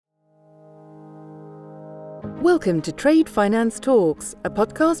Welcome to Trade Finance Talks, a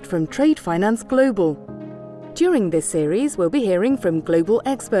podcast from Trade Finance Global. During this series, we'll be hearing from global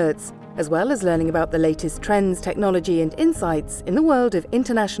experts, as well as learning about the latest trends, technology and insights in the world of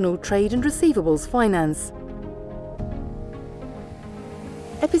international trade and receivables finance.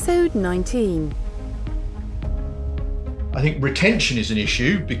 Episode 19. I think retention is an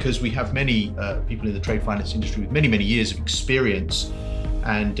issue because we have many people in the trade finance industry with many years of experience,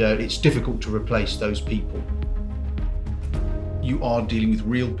 and it's difficult to replace those people. You are dealing with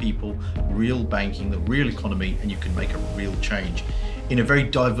real people, real banking, the real economy, and you can make a real change in a very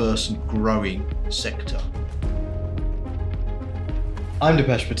diverse and growing sector. I'm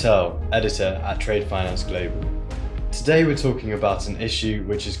Dipesh Patel, editor at Trade Finance Global. Today we're talking about an issue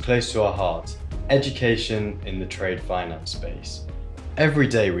which is close to our heart: education in the trade finance space. Every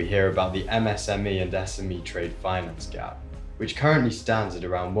day we hear about the MSME and SME trade finance gap, which currently stands at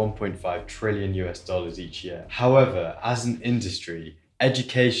around $1.5 trillion each year. However, as an industry,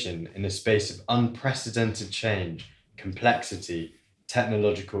 education in a space of unprecedented change, complexity,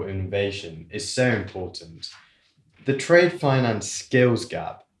 technological innovation is so important. The trade finance skills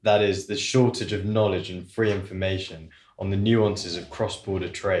gap, that is, the shortage of knowledge and free information on the nuances of cross-border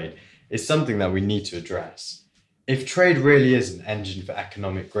trade, is something that we need to address. If trade really is an engine for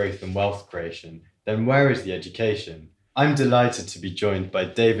economic growth and wealth creation, then where is the education? I'm delighted to be joined by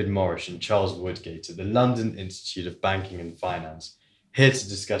David Morrish and Charles Woodgate at the London Institute of Banking and Finance, here to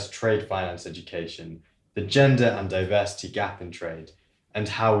discuss trade finance education, the gender and diversity gap in trade, and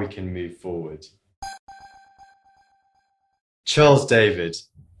how we can move forward. Charles, David,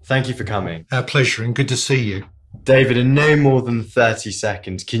 thank you for coming. Our pleasure, and good to see you. David, in no more than 30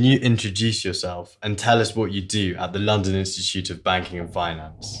 seconds, can you introduce yourself and tell us what you do at the London Institute of Banking and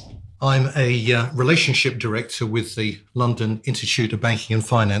Finance? I'm a relationship director with the London Institute of Banking and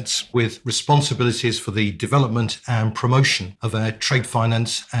Finance, with responsibilities for the development and promotion of our trade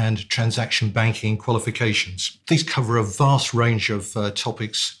finance and transaction banking qualifications. These cover a vast range of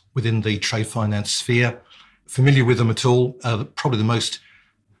topics within the trade finance sphere. Familiar with them at all? Probably the most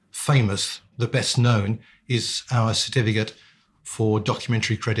famous, the best known, is our certificate for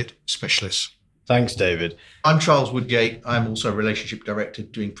documentary credit specialists. Thanks, David. I'm Charles Woodgate. I'm also a relationship director,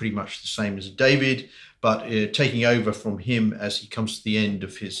 doing pretty much the same as David, but taking over from him as he comes to the end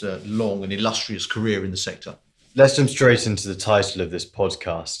of his long and illustrious career in the sector. Let's jump straight into the title of this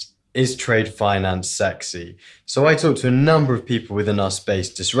podcast. Is trade finance sexy? So I talked to a number of people within our space: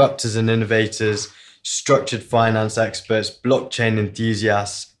 disruptors and innovators, structured finance experts, blockchain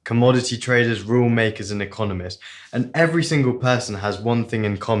enthusiasts, commodity traders, rule makers and economists. And every single person has one thing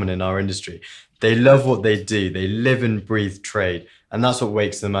in common in our industry. They love what they do. They live and breathe trade. And that's what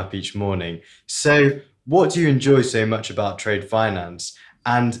wakes them up each morning. So what do you enjoy so much about trade finance?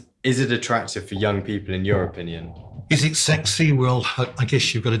 And is it attractive for young people, in your opinion? Is it sexy? Well, I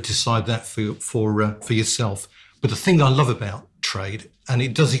guess you've got to decide that for yourself. But the thing I love about trade, and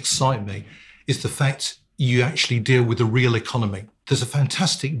it does excite me, is the fact you actually deal with the real economy. There's a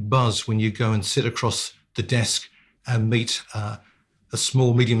fantastic buzz when you go and sit across the desk and meet a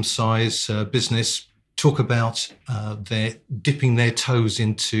small, medium-sized business, talk about their dipping their toes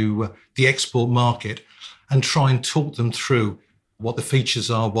into the export market and try and talk them through what the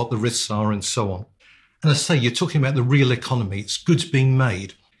features are, what the risks are, and so on. And I say, you're talking about the real economy. It's goods being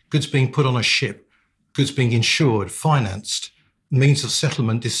made, goods being put on a ship, goods being insured, financed, means of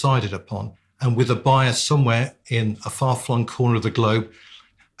settlement decided upon, and with a buyer somewhere in a far-flung corner of the globe,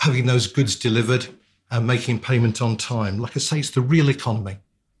 having those goods delivered and making payment on time. Like I say, it's the real economy.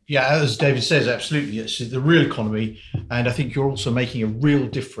 Yeah, as David says, absolutely. It's the real economy. And I think you're also making a real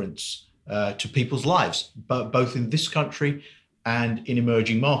difference to people's lives, both in this country and in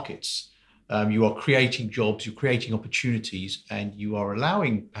emerging markets. You are creating jobs, you're creating opportunities, and you are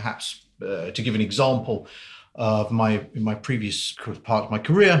allowing, perhaps, to give an example of in my previous part of my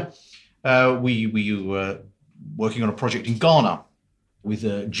career, we were working on a project in Ghana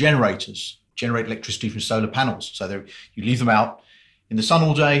with generators, generate electricity from solar panels. So you leave them out in the sun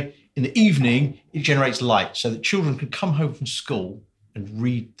all day. In the evening, it generates light so that children can come home from school and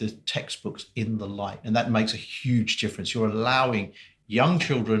read the textbooks in the light. And that makes a huge difference. You're allowing young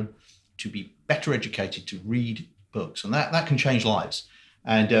children to be better educated, to read books, and that can change lives.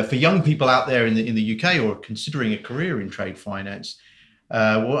 And for young people out there in the UK or considering a career in trade finance,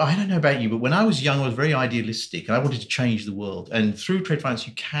 well, I don't know about you, but when I was young, I was very idealistic and I wanted to change the world. And through trade finance,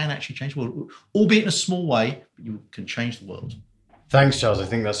 you can actually change the world, albeit in a small way, but you can change the world. Thanks, Charles. I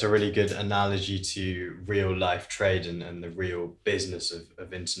think that's a really good analogy to real life trade and the real business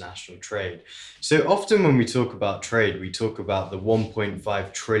of international trade. So often when we talk about trade, we talk about the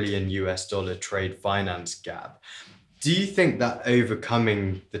 1.5 trillion US dollar trade finance gap. Do you think that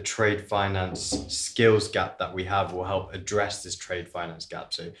overcoming the trade finance skills gap that we have will help address this trade finance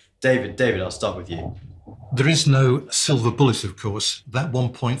gap? So David, I'll start with you. There is no silver bullet, of course. That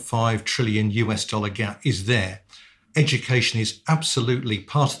 1.5 trillion US dollar gap is there. Education is absolutely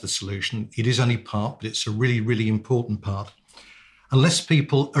part of the solution. It is only part, but it's a really, really important part. Unless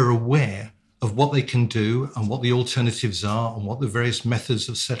people are aware of what they can do and what the alternatives are and what the various methods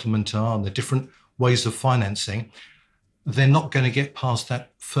of settlement are and the different ways of financing, they're not going to get past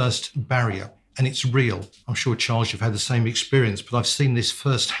that first barrier. And it's real. I'm sure, Charles, you've had the same experience, but I've seen this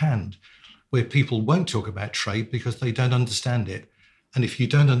firsthand where people won't talk about trade because they don't understand it. And if you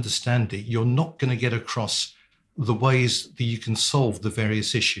don't understand it, you're not going to get across the ways that you can solve the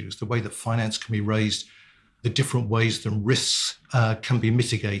various issues, the way that finance can be raised, the different ways that risks can be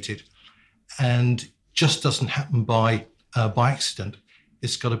mitigated. And just doesn't happen by accident.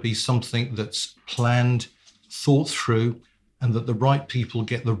 It's got to be something that's planned, thought through, and that the right people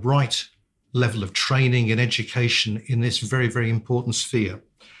get the right level of training and education in this very, very important sphere.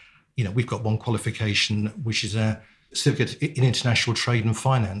 You know, we've got one qualification, which is a certificate in international trade and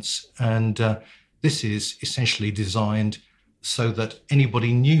finance. And this is essentially designed so that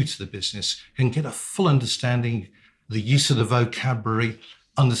anybody new to the business can get a full understanding, the use of the vocabulary,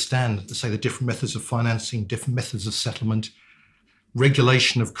 understand, say, the different methods of financing, different methods of settlement,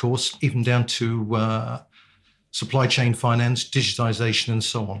 regulation, of course, even down to supply chain finance, digitization, and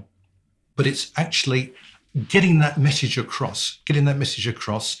so on. But it's actually getting that message across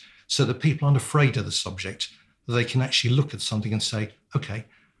so that people aren't afraid of the subject, that they can actually look at something and say, okay,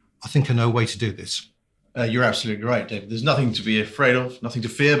 I think I know a way to do this. You're absolutely right, David. There's nothing to be afraid of, nothing to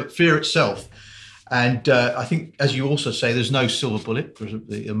fear, but fear itself. And I think, as you also say, there's no silver bullet.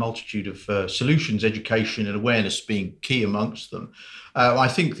 There's a multitude of solutions, education and awareness being key amongst them. I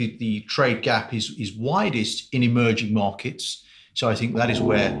think the trade gap is widest in emerging markets. So I think that is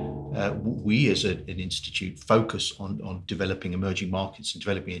where we as an institute focus on developing emerging markets and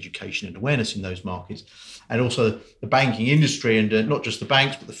developing education and awareness in those markets. And also the banking industry, and not just the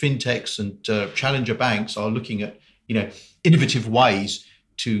banks, but the fintechs and challenger banks are looking at, innovative ways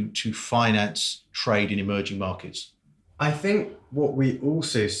to finance trade in emerging markets. I think what we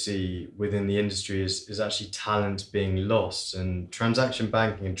also see within the industry is actually talent being lost, and transaction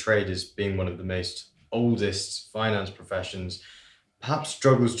banking and trade as being one of the most oldest finance professions perhaps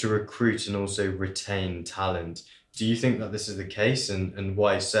struggles to recruit and also retain talent. Do you think that this is the case, and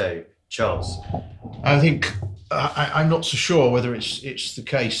why so? Charles? I think I'm not so sure whether it's the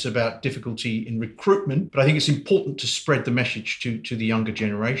case about difficulty in recruitment, but I think it's important to spread the message to the younger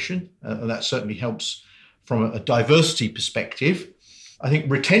generation, and that certainly helps from a diversity perspective. I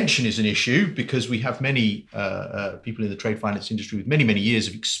think retention is an issue because we have many people in the trade finance industry with many, many years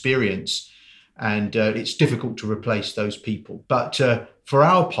of experience, and it's difficult to replace those people. But for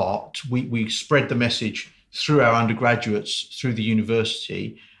our part, we spread the message through our undergraduates, through the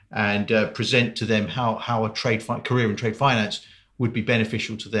university, and present to them how a career in trade finance would be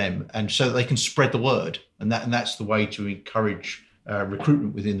beneficial to them, and so that they can spread the word. And that's the way to encourage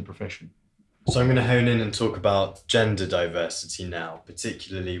recruitment within the profession. So I'm going to hone in and talk about gender diversity now,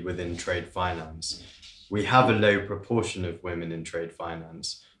 particularly within trade finance. We have a low proportion of women in trade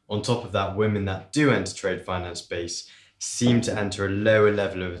finance. On top of that, women that do enter trade finance space seem to enter a lower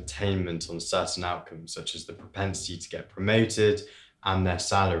level of attainment on certain outcomes, such as the propensity to get promoted and their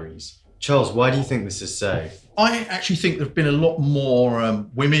salaries. Charles, why do you think this is so? I actually think there have been a lot more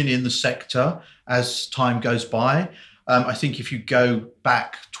women in the sector as time goes by. I think if you go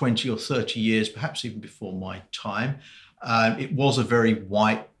back 20 or 30 years, perhaps even before my time, it was a very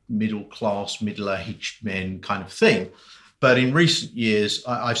white, middle-class, middle-aged men kind of thing. But in recent years,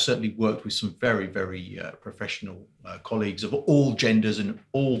 I've certainly worked with some very, very professional colleagues of all genders and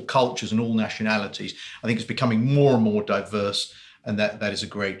all cultures and all nationalities. I think it's becoming more and more diverse, and that is a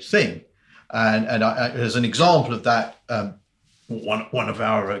great thing. And as an example of that, one of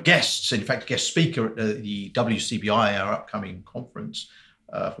our guests, in fact, guest speaker at the WCBI, our upcoming conference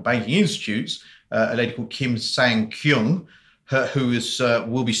for banking institutes, a lady called Kim Sang-kyung, who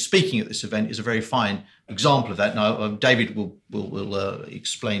will be speaking at this event, is a very fine example of that. Now, David will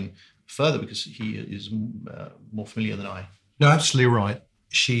explain further because he is more familiar than I. No, absolutely right.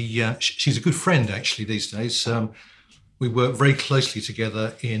 She's a good friend, actually, these days. We work very closely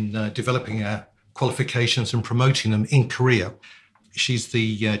together in developing our qualifications and promoting them in Korea. She's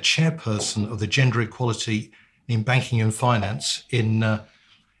the chairperson of the Gender Equality in banking and finance in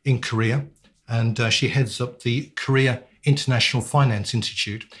Korea, and she heads up the Korea International Finance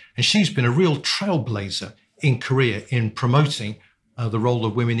Institute. And she's been a real trailblazer in Korea in promoting the role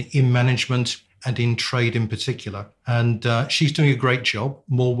of women in management and in trade in particular. And she's doing a great job.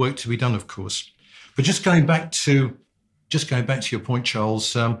 More work to be done, of course. But just going back to your point,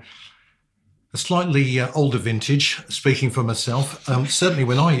 Charles, a slightly older vintage, speaking for myself, certainly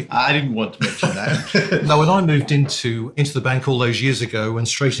when I didn't want to mention that. No, when I moved into the bank all those years ago and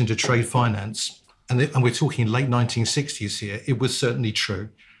straight into trade finance, and we're talking late 1960s here, it was certainly true.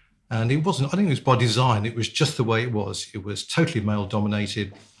 And it wasn't, I think it was by design, it was just the way it was. It was totally male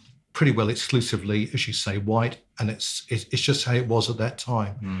dominated, pretty well exclusively, as you say, white. And it's just how it was at that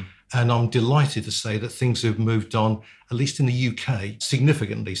time. And I'm delighted to say that things have moved on, at least in the UK,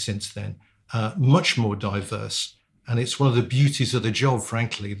 significantly since then, much more diverse. And it's one of the beauties of the job,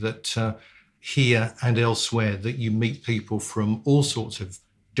 frankly, that here and elsewhere, that you meet people from all sorts of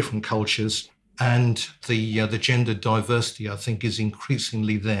different cultures. And the gender diversity, I think, is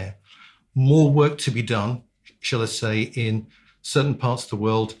increasingly there. More work to be done, shall I say, in certain parts of the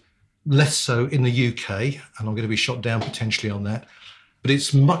world, less so in the UK, and I'm going to be shot down potentially on that, but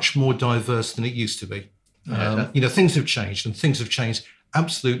it's much more diverse than it used to be. Things have changed, and things have changed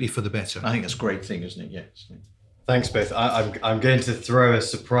absolutely for the better. I think that's a great thing, isn't it? Yes. Thanks, both. I'm going to throw a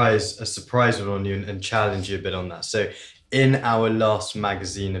surprise one on you and challenge you a bit on that. So in our last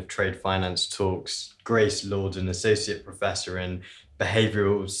magazine of Trade Finance Talks, Grace Lorden, Associate Professor in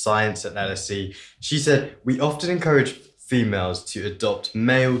Behavioural Science at LSE, she said, we often encourage females to adopt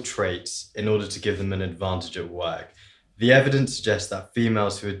male traits in order to give them an advantage at work. The evidence suggests that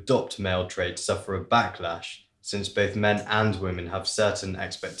females who adopt male traits suffer a backlash, since both men and women have certain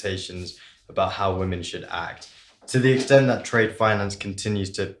expectations about how women should act. To the extent that trade finance continues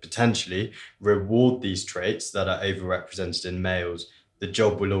to potentially reward these traits that are overrepresented in males, the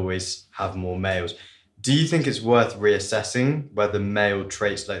job will always have more males. Do you think it's worth reassessing whether male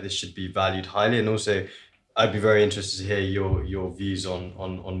traits like this should be valued highly? And also, I'd be very interested to hear your views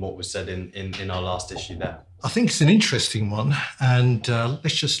on what was said in our last issue there. I think it's an interesting one, and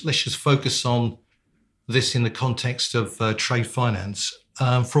let's just focus on this in the context of trade finance.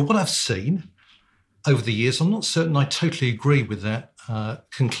 From what I've seen over the years, I'm not certain I totally agree with that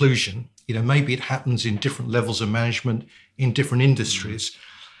conclusion. Maybe it happens in different levels of management in different industries.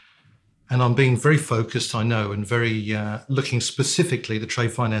 And I'm being very focused, I know, and very looking specifically at the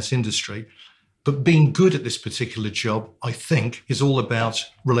trade finance industry. But being good at this particular job, I think, is all about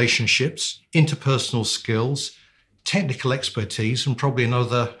relationships, interpersonal skills, technical expertise, and probably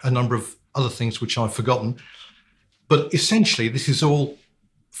a number of other things which I've forgotten. But essentially, this is all,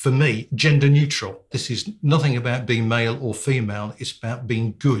 for me, gender neutral. This is nothing about being male or female. It's about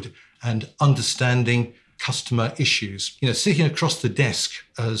being good and understanding customer issues. Sitting across the desk,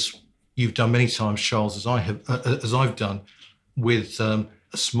 as you've done many times, Charles, as I've done with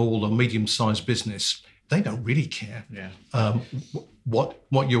a small or medium-sized business, they don't really care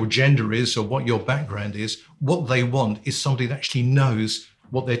what your gender is or what your background is. What they want is somebody that actually knows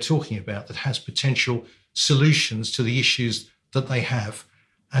what they're talking about, that has potential solutions to the issues that they have.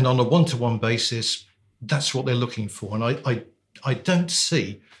 And on a one-to-one basis, that's what they're looking for. And I don't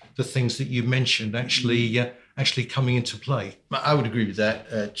see the things that you mentioned actually coming into play. I would agree with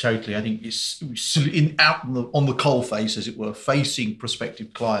that totally. I think it's out on the coalface, as it were, facing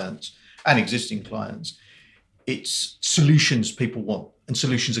prospective clients and existing clients. It's solutions people want, and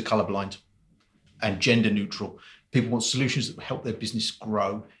solutions are colourblind and gender neutral. People want solutions that will help their business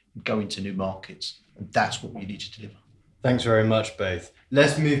grow and go into new markets, and that's what we need to deliver. Thanks very much, both.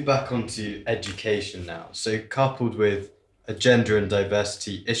 Let's move back onto education now. So coupled with a gender and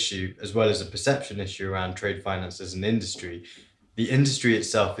diversity issue, as well as a perception issue around trade finance as an industry, the industry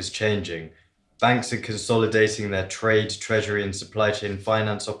itself is changing. Banks are consolidating their trade, treasury and supply chain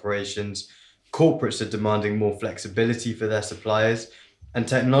finance operations. Corporates are demanding more flexibility for their suppliers, and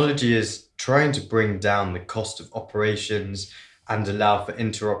technology is trying to bring down the cost of operations and allow for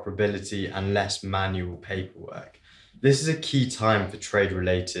interoperability and less manual paperwork. This is a key time for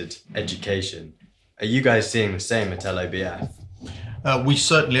trade-related education. Are you guys seeing the same at LOBF? We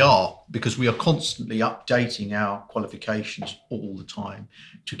certainly are, because we are constantly updating our qualifications all the time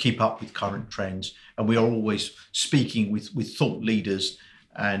to keep up with current trends. And we are always speaking with thought leaders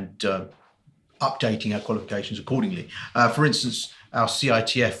and updating our qualifications accordingly. For instance, our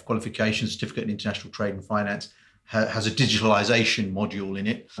CITF qualification, Certificate in International Trade and Finance, has a digitalization module in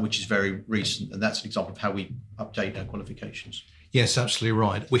it, which is very recent. And that's an example of how we update our qualifications. Yes, absolutely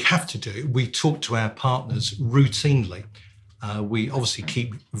right. We have to do it. We talk to our partners routinely. We obviously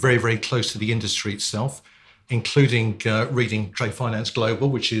keep very, very close to the industry itself. including reading Trade Finance Global,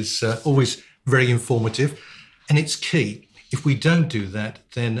 which is always very informative. And it's key. If we don't do that,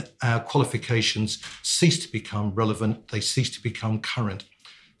 then our qualifications cease to become relevant. They cease to become current.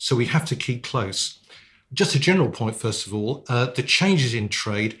 So we have to keep close. Just a general point, first of all, the changes in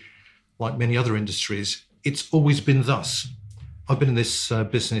trade, like many other industries, it's always been thus. I've been in this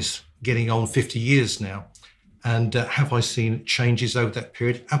business getting on 50 years now. And have I seen changes over that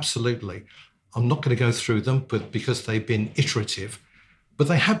period? Absolutely. I'm not going to go through them, but because they've been iterative, but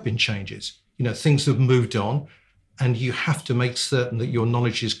they have been changes. Things have moved on, and you have to make certain that your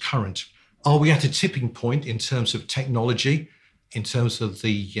knowledge is current. Are we at a tipping point in terms of technology, in terms of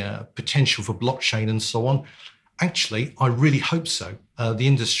the potential for blockchain and so on? Actually, I really hope so. The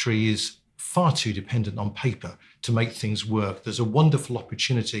industry is far too dependent on paper to make things work. There's a wonderful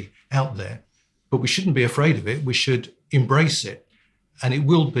opportunity out there, but we shouldn't be afraid of it. We should embrace it. And it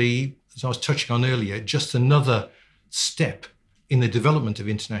will be, as I was touching on earlier, just another step in the development of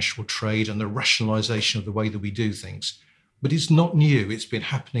international trade and the rationalisation of the way that we do things. But it's not new. It's been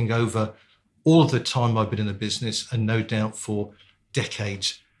happening over all of the time I've been in the business, and no doubt for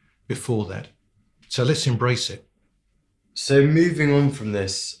decades before that. So let's embrace it. So moving on from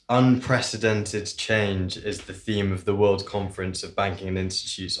this, unprecedented change is the theme of the World Conference of Banking and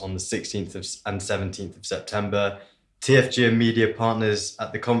Institutes on the 16th and 17th of September. TFG are media partners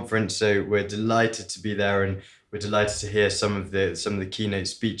at the conference, so we're delighted to be there, and we're delighted to hear some of the keynote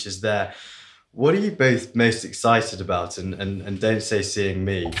speeches there. What are you both most excited about? And don't say seeing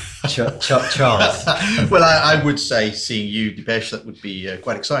me, Charles. Well, I would say seeing you, Dipesh, that would be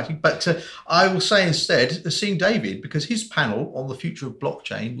quite exciting. But I will say instead seeing David, because his panel on the future of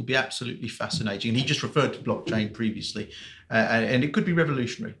blockchain will be absolutely fascinating. And he just referred to blockchain previously, and it could be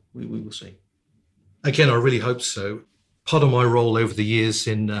revolutionary. We will see. Again, I really hope so. Part of my role over the years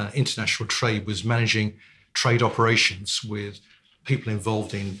in international trade was managing trade operations with people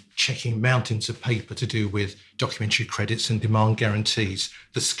involved in checking mountains of paper to do with documentary credits and demand guarantees.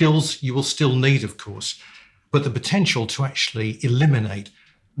 The skills you will still need, of course, but the potential to actually eliminate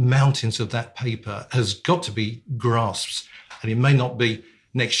mountains of that paper has got to be grasped. And it may not be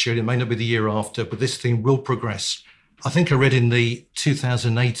next year, it may not be the year after, but this thing will progress. I think I read in the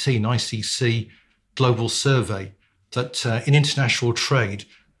 2018 ICC Global Survey that in international trade,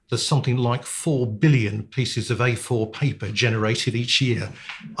 there's something like 4 billion pieces of A4 paper generated each year.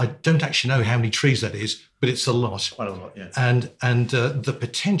 I don't actually know how many trees that is, but it's a lot. Quite a lot, yeah. And the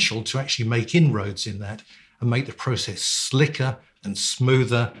potential to actually make inroads in that and make the process slicker and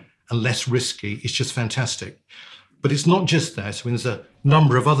smoother and less risky is just fantastic. But it's not just that. I mean, there's a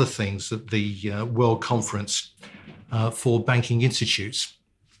number of other things at the World Conference for Banking Institutes.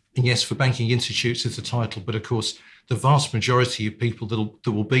 And yes, for Banking Institutes is the title, but of course, the vast majority of people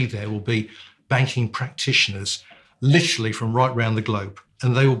that will be there will be banking practitioners, literally from right around the globe.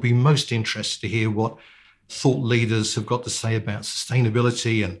 And they will be most interested to hear what thought leaders have got to say about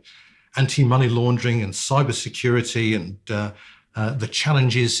sustainability and anti-money laundering and cybersecurity and the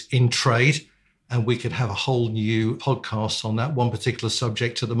challenges in trade. And we could have a whole new podcast on that one particular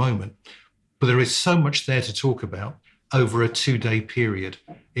subject at the moment. But there is so much there to talk about over a 2-day period.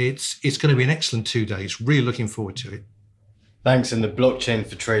 It's going to be an excellent 2 days. Really looking forward to it. Thanks. And the blockchain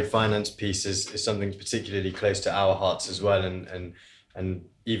for trade finance piece is something particularly close to our hearts as well. And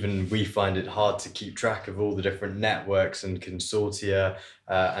even we find it hard to keep track of all the different networks and consortia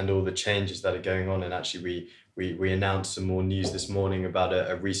and all the changes that are going on. And actually, we announced some more news this morning about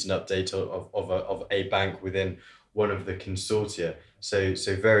a recent update of a bank within one of the consortia. So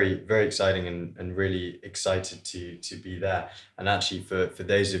very, very exciting and really excited to be there. And actually for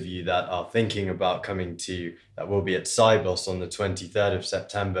those of you that are thinking about coming that will be at Sibos on the 23rd of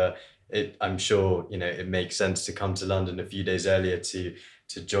September, I'm sure, it makes sense to come to London a few days earlier to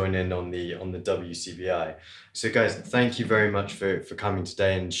join in on the WCBI. So guys, thank you very much for coming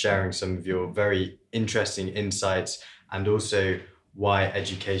today and sharing some of your very interesting insights, and also why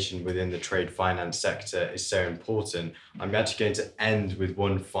education within the trade finance sector is so important. I'm actually going to end with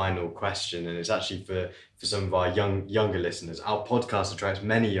one final question, and it's actually for some of our younger listeners. Our podcast attracts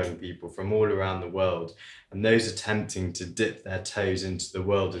many young people from all around the world, and those attempting to dip their toes into the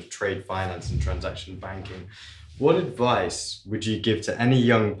world of trade finance and transaction banking. What advice would you give to any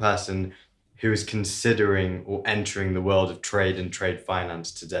young person who is considering or entering the world of trade and trade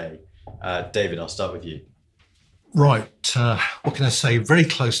finance today? David, I'll start with you. Right. What can I say? Very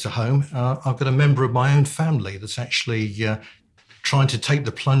close to home. I've got a member of my own family that's actually trying to take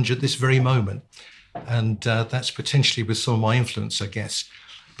the plunge at this very moment. And that's potentially with some of my influence, I guess.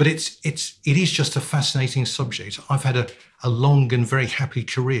 But it is just a fascinating subject. I've had a long and very happy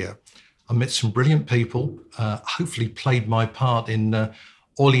career. I met some brilliant people, hopefully played my part in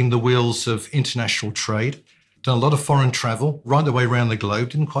oiling the wheels of international trade. Done a lot of foreign travel right the way around the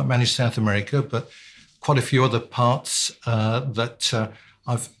globe. Didn't quite manage South America, but quite a few other parts that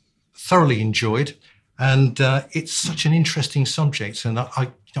I've thoroughly enjoyed. And it's such an interesting subject. And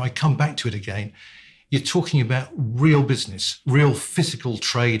I come back to it again. You're talking about real business, real physical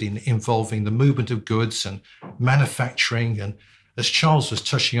trade involving the movement of goods and manufacturing. And as Charles was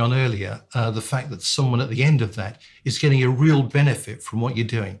touching on earlier, the fact that someone at the end of that is getting a real benefit from what you're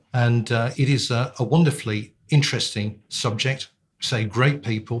doing. And it is a wonderfully interesting subject, say great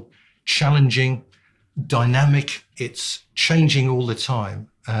people, challenging, dynamic. It's changing all the time.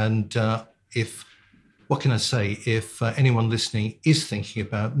 And if anyone listening is thinking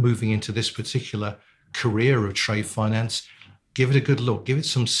about moving into this particular career of trade finance, give it a good look, give it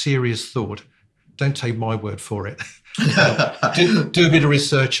some serious thought. Don't take my word for it. do a bit of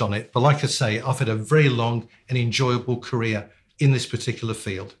research on it. But like I say, I've had a very long and enjoyable career in this particular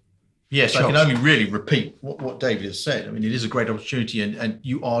field. Yes, Charles. I can only really repeat what David has said. I mean, it is a great opportunity, and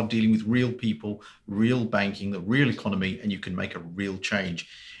you are dealing with real people, real banking, the real economy, and you can make a real change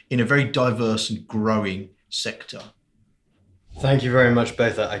in a very diverse and growing sector. Thank you very much,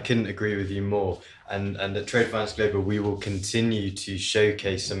 both. I couldn't agree with you more. And at Trade Finance Global, we will continue to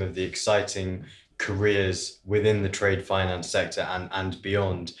showcase some of the exciting careers within the trade finance sector and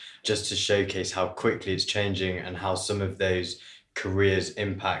beyond, just to showcase how quickly it's changing and how some of those careers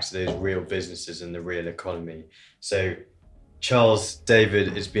impact those real businesses and the real economy. So, Charles,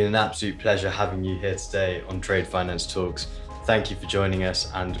 David, it's been an absolute pleasure having you here today on Trade Finance Talks. Thank you for joining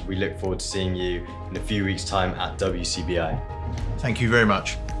us, and we look forward to seeing you in a few weeks' time at WCBI. Thank you very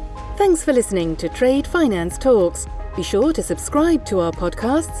much. Thanks for listening to Trade Finance Talks. Be sure to subscribe to our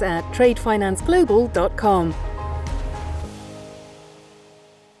podcasts at tradefinanceglobal.com.